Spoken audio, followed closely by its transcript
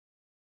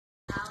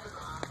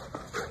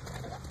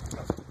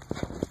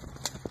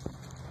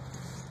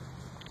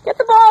Get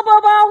the ball,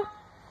 Bobo.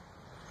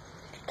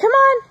 Come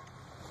on.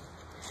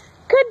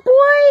 Good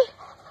boy.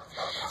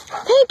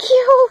 Thank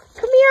you.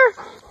 Come here.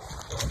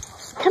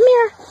 Come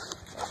here.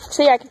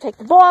 See, I can take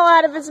the ball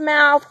out of his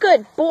mouth.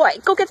 Good boy.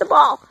 Go get the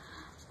ball.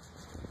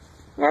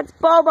 That's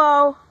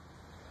Bobo.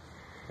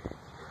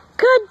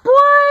 Good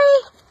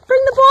boy.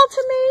 Bring the ball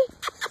to me.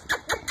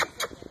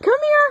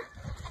 Come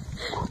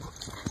here.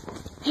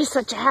 He's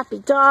such a happy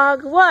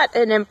dog. What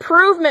an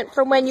improvement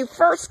from when you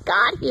first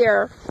got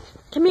here.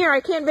 Come here. I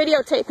can't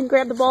videotape and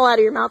grab the ball out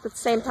of your mouth at the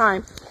same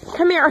time.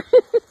 Come here.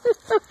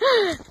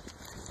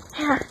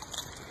 Here.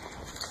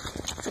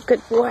 That's a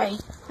good boy.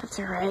 That's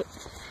all right.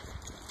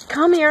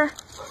 Come here.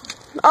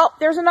 Oh,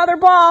 there's another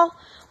ball.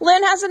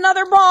 Lynn has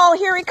another ball.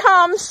 Here he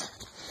comes.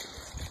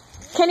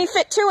 Can he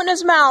fit two in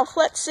his mouth?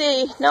 Let's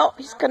see. No,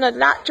 he's going to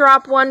not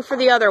drop one for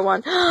the other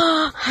one.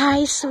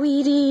 Hi,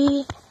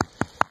 sweetie.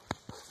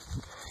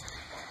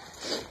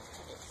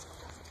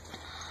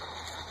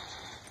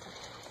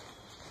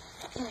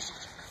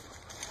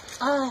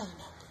 Oh,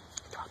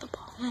 throw the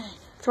ball.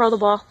 Throw the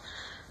ball.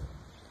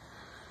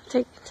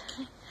 Take.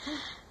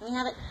 Let me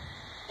have it.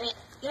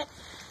 Get it.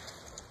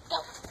 Go.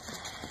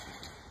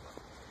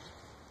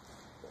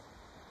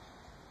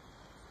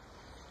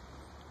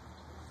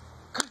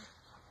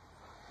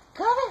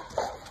 Come.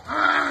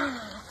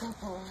 Ah,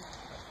 good boy.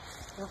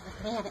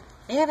 They have it.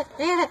 They have it.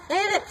 They have it. They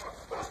have it.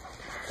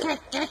 Get it.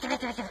 Get it. Get it.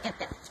 Get it. Get it. Get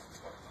it.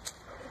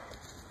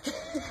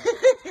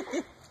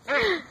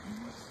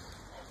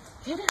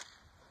 Get it.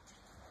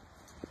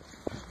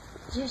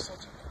 You're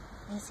such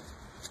a... Listen.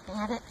 Can I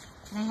have it?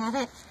 Can I have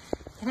it?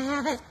 Can I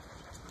have it?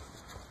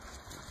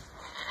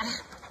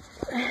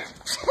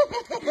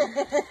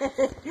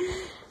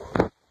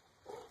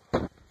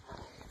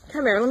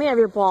 Come here, let me have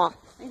your ball.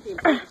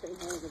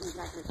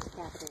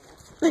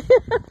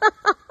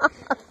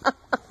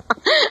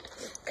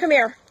 Come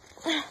here.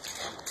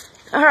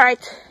 All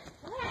right.